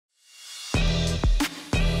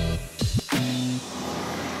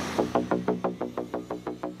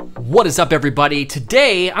What is up, everybody?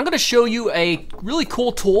 Today I'm going to show you a really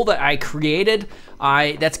cool tool that I created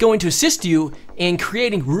that's going to assist you in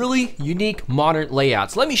creating really unique modern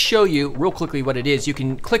layouts. Let me show you real quickly what it is. You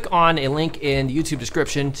can click on a link in the YouTube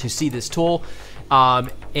description to see this tool. And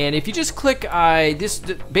if you just click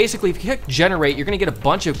basically if you click generate, you're going to get a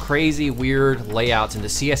bunch of crazy weird layouts in the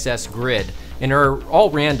CSS grid, and they're all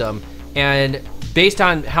random. And based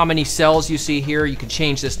on how many cells you see here, you can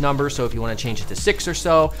change this number. So if you want to change it to 6 or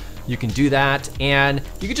so, you can do that. And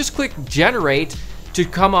you can just click generate to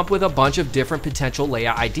come up with a bunch of different potential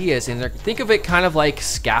layout ideas. And think of it kind of like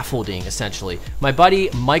scaffolding, essentially. My buddy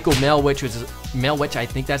Michael Melwich, I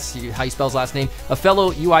think that's how you spell his last name, a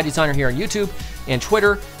fellow UI designer here on YouTube and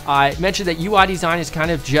Twitter, mentioned that UI design is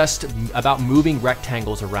kind of just about moving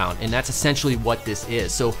rectangles around, and that's essentially what this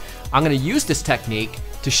is. So I'm going to use this technique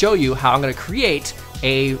to show you how I'm going to create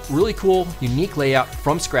a really cool, unique layout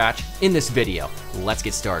from scratch in this video. Let's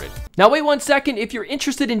get started. Now wait 1 second. If you're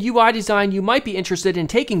interested in UI design, you might be interested in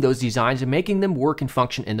taking those designs and making them work and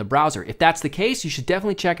function in the browser. If that's the case, you should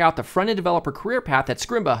definitely check out the front-end developer career path at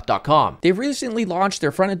scrimba.com. They've recently launched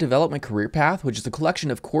their front-end development career path, which is a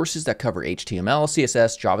collection of courses that cover HTML,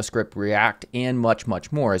 CSS, JavaScript, React, and much,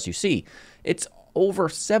 much more, as you see. It's over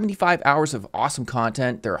 75 hours of awesome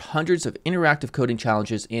content. There are hundreds of interactive coding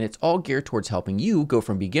challenges, and it's all geared towards helping you go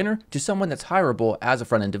from beginner to someone that's hireable as a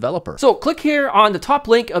front-end developer. So click here on the top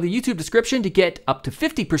link of the YouTube description to get up to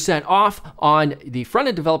 50% off on the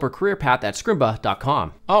front-end developer career path at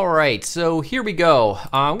scrimba.com. All right, so here we go.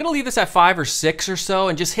 I'm gonna leave this at 5 or 6 or so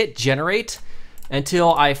and just hit generate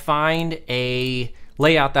until I find a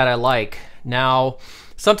layout that I like. Now,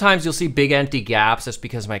 sometimes you'll see big empty gaps. That's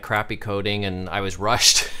because of my crappy coding and I was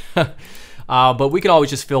rushed. But we can always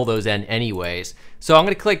just fill those in anyways. So I'm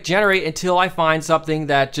gonna click generate until I find something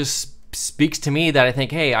that just speaks to me that I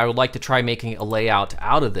think, hey, I would like to try making a layout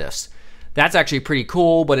out of this. That's actually pretty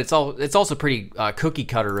cool, but it's also pretty cookie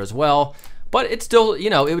cutter as well. But it's still, you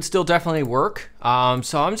know, it would still definitely work.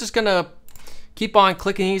 So I'm just gonna keep on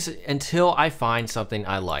clicking these until I find something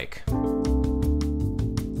I like.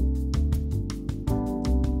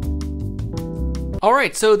 All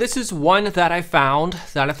right, so this is one that I found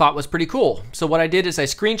that I thought was pretty cool. So what I did is I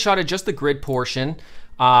screenshotted just the grid portion,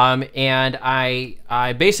 and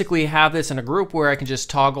I basically have this in a group where I can just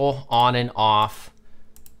toggle on and off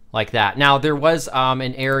like that. Now there was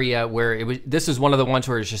an area where this is one of the ones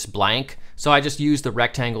where it's just blank. So I just used the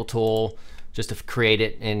rectangle tool just to create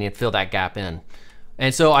it and fill that gap in.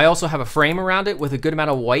 And so I also have a frame around it with a good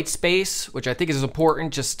amount of white space, which I think is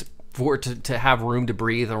important just for it to have room to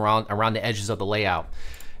breathe around the edges of the layout.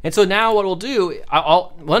 And so now what we'll do,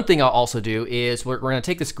 one thing I'll also do is we're gonna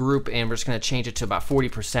take this group and we're just gonna change it to about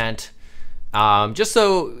 40%, just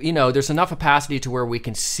so, you know, there's enough opacity to where we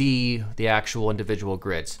can see the actual individual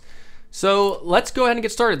grids. So let's go ahead and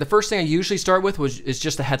get started. The first thing I usually start with is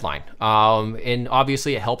just a headline. And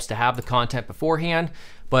obviously it helps to have the content beforehand,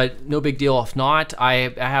 but no big deal if not.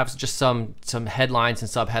 I have just some headlines and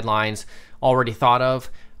sub-headlines already thought of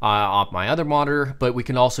on my other monitor, but we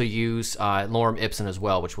can also use lorem ipsum as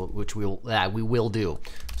well, which we will do.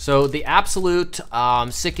 So the absolute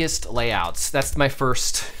sickest layouts. That's my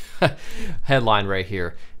first headline right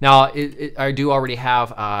here. Now I do already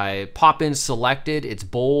have pop-in selected. It's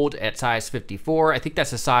bold at size 54. I think that's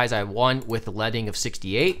the size I want with a leading of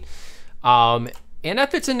 68. And that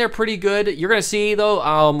fits in there pretty good. You're gonna see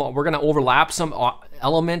though, we're gonna overlap some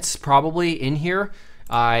elements probably in here.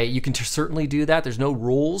 You can certainly do that. There's no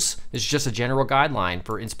rules. It's just a general guideline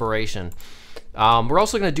for inspiration. We're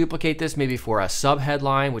also going to duplicate this maybe for a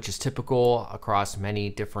sub-headline, which is typical across many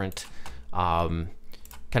different kind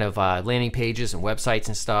of landing pages and websites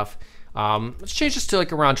and stuff. Let's change this to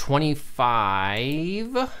like around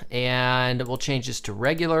 25, and we'll change this to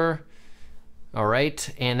regular. All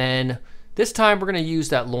right, and then this time we're going to use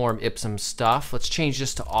that lorem ipsum stuff. Let's change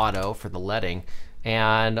this to auto for the leading,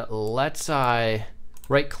 and let's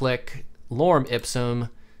right click lorem ipsum.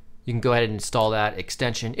 You can go ahead and install that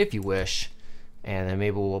extension if you wish, and then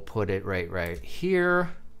maybe we'll put it right here.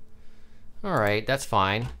 All right, that's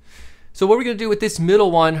fine. So what we're gonna do with this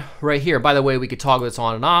middle one right here, by the way, we could toggle this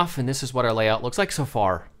on and off, and this is what our layout looks like so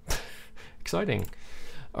far. Exciting.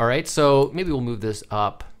 All right, so maybe we'll move this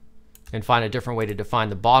up and find a different way to define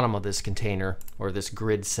the bottom of this container or this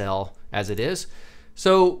grid cell as it is.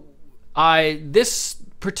 So this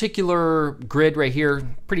particular grid right here,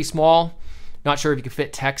 pretty small. Not sure if you can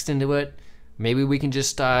fit text into it. Maybe we can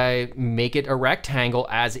just make it a rectangle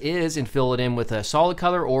as is and fill it in with a solid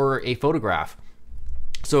color or a photograph.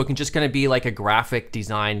 So it can just kind of be like a graphic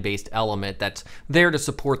design based element that's there to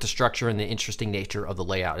support the structure and the interesting nature of the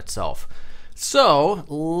layout itself. So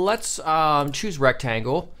let's choose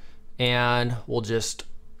rectangle, and we'll just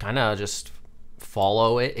kind of just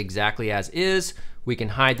follow it exactly as is. We can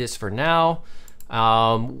hide this for now.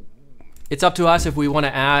 It's up to us if we want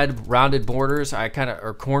to add rounded borders,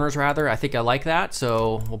 or corners rather. I think I like that,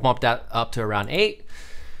 so we'll bump that up to around 8.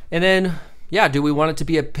 And then, yeah, do we want it to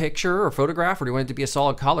be a picture or photograph, or do we want it to be a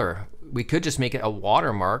solid color? We could just make it a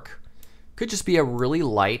watermark. Could just be a really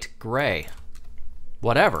light gray.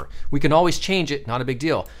 Whatever. We can always change it, not a big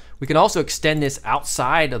deal. We can also extend this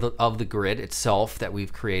outside of the grid itself that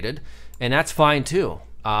we've created, and that's fine too.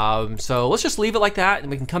 So let's just leave it like that, and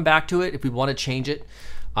we can come back to it if we want to change it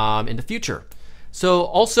in the future. So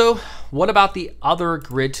also, what about the other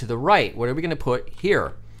grid to the right? What are we going to put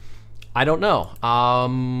here? I don't know.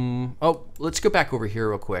 Oh, let's go back over here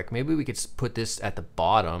real quick. Maybe we could put this at the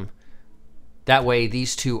bottom. That way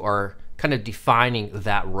these two are kind of defining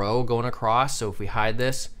that row going across. So if we hide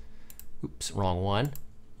this, oops, wrong one.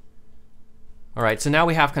 All right, so now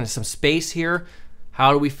we have kind of some space here.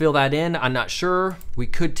 How do we fill that in? I'm not sure. We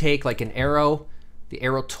could take like an arrow, the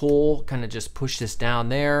arrow tool, kind of just push this down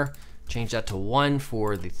there, change that to 1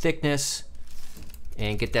 for the thickness,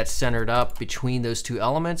 and get that centered up between those two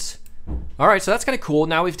elements. All right, so that's kind of cool.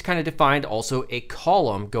 Now we've kind of defined also a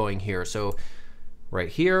column going here. So right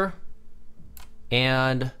here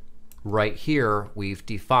and right here, we've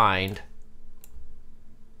defined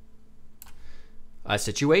a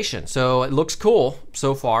situation. So it looks cool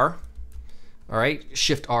so far. All right,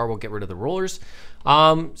 Shift R will get rid of the rollers.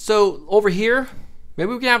 So over here,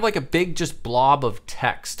 maybe we can have like a big just blob of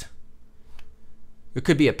text. It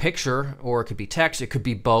could be a picture or it could be text. It could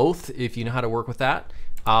be both if you know how to work with that.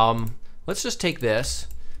 Let's just take this,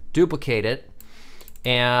 duplicate it,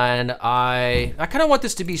 and I kind of want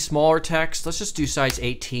this to be smaller text. Let's just do size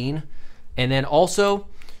 18. And then also,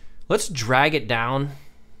 let's drag it down.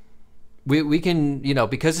 We can, you know,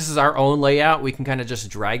 because this is our own layout, we can kind of just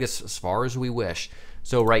drag this as far as we wish.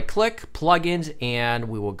 So right click, plugins, and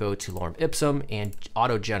we will go to Lorem Ipsum and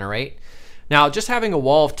auto generate. Now, just having a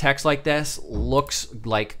wall of text like this looks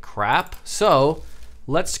like crap. So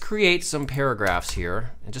let's create some paragraphs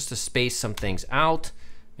here, and just to space some things out,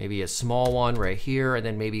 maybe a small one right here, and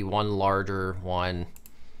then maybe one larger one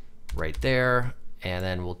right there, and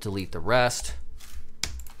then we'll delete the rest.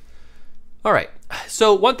 All right,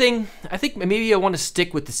 so one thing, I think maybe I want to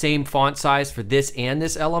stick with the same font size for this and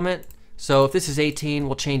this element. So if this is 18,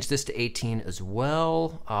 we'll change this to 18 as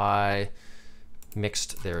well. I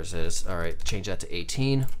mixed, there's this. All right, change that to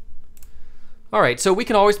 18. All right, so we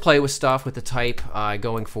can always play with stuff with the type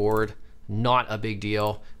going forward. Not a big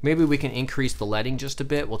deal. Maybe we can increase the leading just a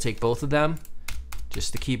bit. We'll take both of them.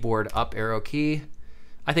 Just the keyboard up arrow key.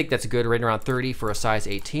 I think that's good, right around 30 for a size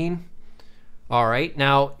 18. All right,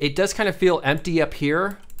 now it does kind of feel empty up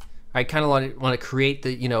here. I kind of want to create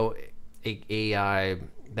the, you know,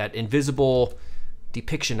 that invisible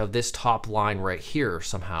depiction of this top line right here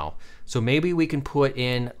somehow. So maybe we can put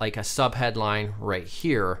in like a subheadline right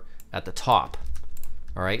here at the top.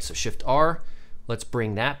 All right, so Shift R, let's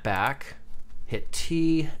bring that back, hit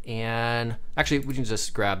T, and actually we can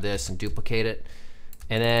just grab this and duplicate it.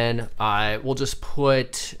 And then we'll just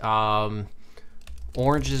put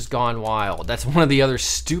Oranges Gone Wild. That's one of the other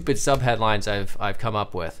stupid subheadlines I've come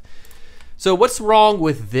up with. So what's wrong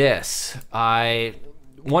with this?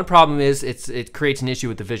 One problem is it creates an issue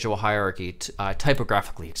with the visual hierarchy,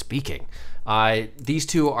 typographically speaking. These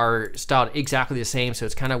two are styled exactly the same, so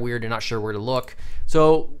it's kind of weird. You're not sure where to look.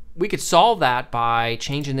 So we could solve that by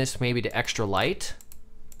changing this maybe to extra light.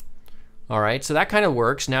 All right, so that kind of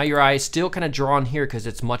works. Now your eye is still kind of drawn here because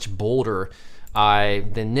it's much bolder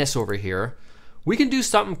than this over here. We can do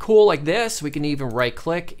something cool like this. We can even right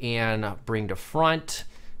click and bring to front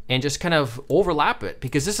and just kind of overlap it,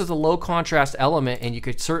 because this is a low contrast element and you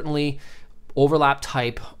could certainly overlap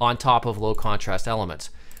type on top of low contrast elements.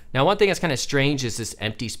 Now, one thing that's kind of strange is this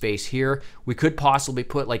empty space here. We could possibly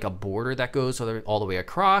put like a border that goes all the way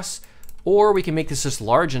across, or we can make this just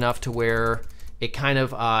large enough to where it kind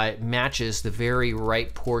of matches the very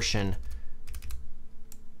right portion.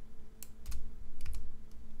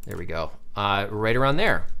 There we go, right around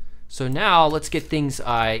there. So now let's get things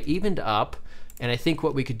evened up. And I think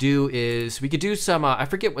what we could do is we could do some, I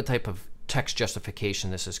forget what type of text justification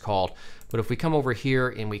this is called, but if we come over here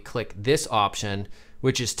and we click this option,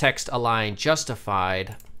 which is text align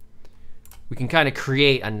justified, we can kind of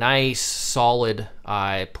create a nice solid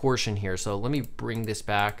portion here. So let me bring this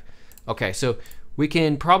back. Okay, so we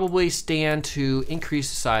can probably stand to increase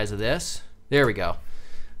the size of this. There we go.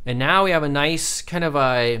 And now we have a nice kind of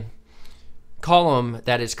a column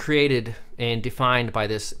that is created and defined by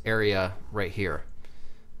this area right here.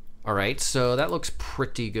 All right, so that looks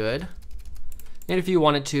pretty good. And if you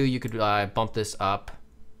wanted to, you could bump this up.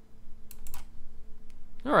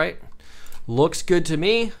 All right, looks good to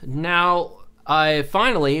me. Now,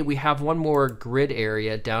 finally, we have one more grid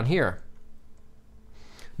area down here.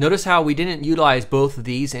 Notice how we didn't utilize both of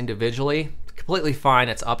these individually. Completely fine,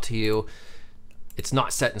 it's up to you. It's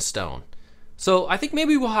not set in stone. So I think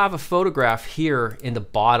maybe we'll have a photograph here in the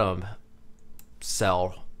bottom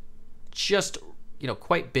cell, just, you know,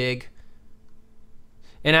 quite big.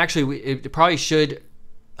 And actually, it probably should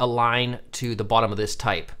align to the bottom of this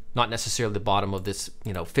type, not necessarily the bottom of this,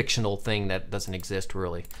 you know, fictional thing that doesn't exist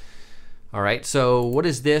really. All right, so what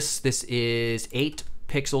is this? This is 8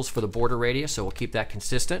 pixels for the border radius, so we'll keep that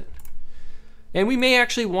consistent. And we may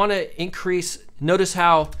actually want to increase, notice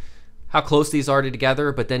how close these are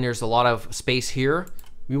together, but then there's a lot of space here.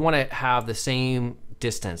 We want to have the same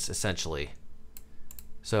distance essentially.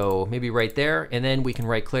 So maybe right there, and then we can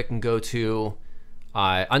right click and go to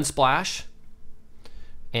unsplash,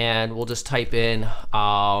 and we'll just type in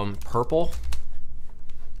purple.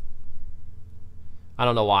 I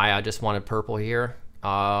don't know why, I just wanted purple here.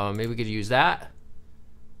 Maybe we could use that.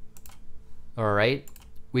 All right,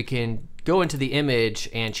 we can go into the image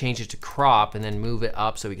and change it to crop and then move it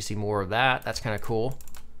up so we can see more of that. That's kind of cool.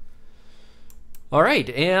 All right,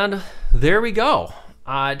 and there we go.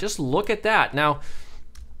 Just look at that. Now,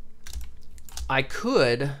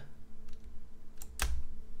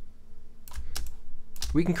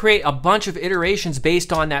 we can create a bunch of iterations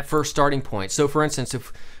based on that first starting point. So for instance,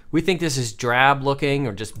 if we think this is drab looking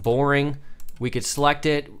or just boring, we could select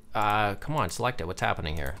it. Come on, select it. What's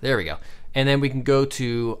happening here? There we go. And then we can go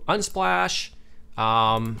to unsplash.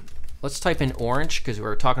 Let's type in orange because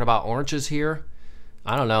we're talking about oranges here.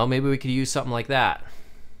 I don't know, maybe we could use something like that.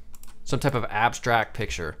 Some type of abstract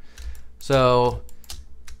picture. So,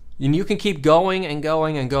 and you can keep going and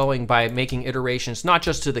going and going by making iterations, not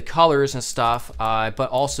just to the colors and stuff, but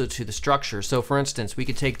also to the structure. So for instance, we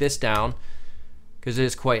could take this down because it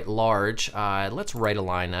is quite large. Let's right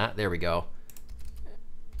align that. There we go.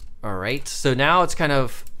 All right, so now it's kind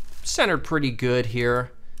of centered pretty good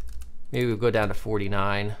here. Maybe we'll go down to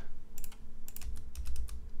 49.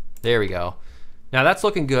 There we go. Now that's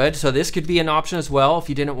looking good. So this could be an option as well if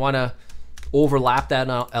you didn't want to overlap that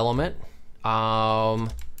element.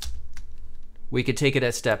 We could take it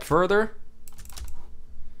a step further.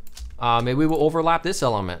 Maybe we'll overlap this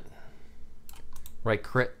element. Right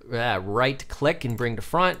click and bring to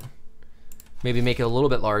front. Maybe make it a little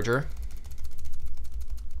bit larger.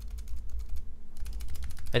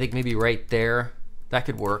 I think maybe right there, that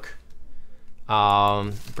could work.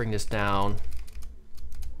 Bring this down.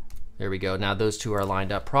 There we go. Now those two are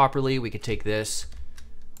lined up properly. We could take this,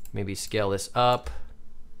 maybe scale this up.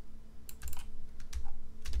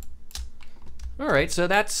 All right, so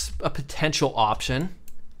that's a potential option.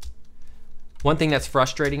 One thing that's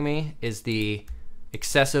frustrating me is the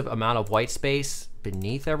excessive amount of white space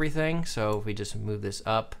beneath everything. So if we just move this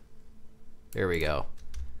up, there we go.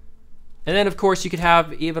 And then of course you could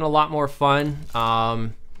have even a lot more fun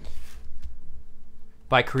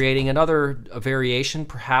by creating another variation.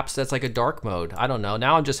 Perhaps that's like a dark mode. I don't know.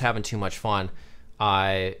 Now I'm just having too much fun.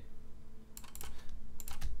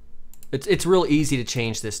 It's real easy to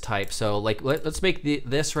change this type. So like let's make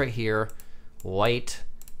this right here white.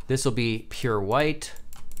 This will be pure white.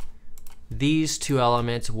 These two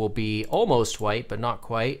elements will be almost white, but not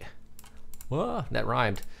quite. Whoa, that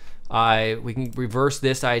rhymed. We can reverse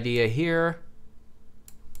this idea here.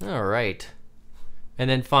 All right. And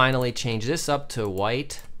then finally change this up to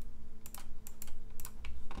white.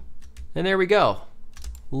 And there we go.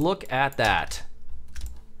 Look at that.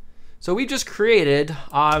 So we just created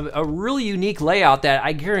a really unique layout that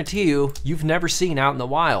I guarantee you've never seen out in the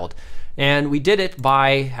wild. And we did it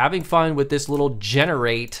by having fun with this little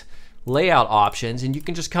generate layout options, and you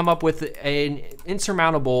can just come up with an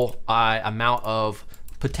insurmountable amount of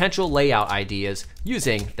potential layout ideas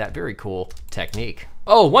using that very cool technique.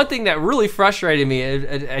 Oh, one thing that really frustrated me,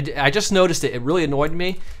 I just noticed it really annoyed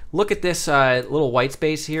me. Look at this little white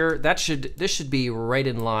space here. This should be right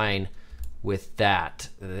in line with that.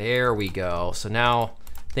 There we go. So now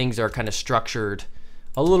things are kind of structured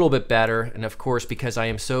a little bit better. And of course, because I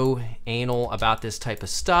am so anal about this type of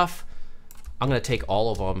stuff, I'm gonna take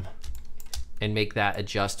all of them and make that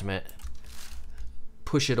adjustment.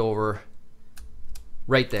 Push it over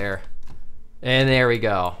right there. And there we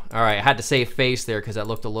go. All right, I had to save face there because that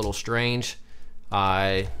looked a little strange.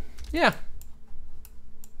 Yeah,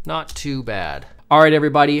 not too bad. All right,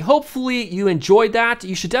 everybody, hopefully you enjoyed that.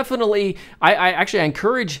 You should definitely, I actually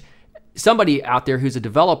encourage somebody out there who's a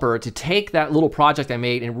developer to take that little project I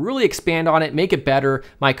made and really expand on it, make it better.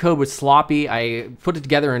 My code was sloppy. I put it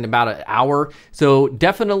together in about an hour. So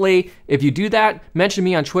definitely, if you do that, mention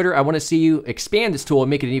me on Twitter. I want to see you expand this tool and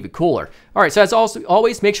make it even cooler. All right, so as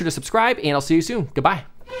always, make sure to subscribe, and I'll see you soon. Goodbye.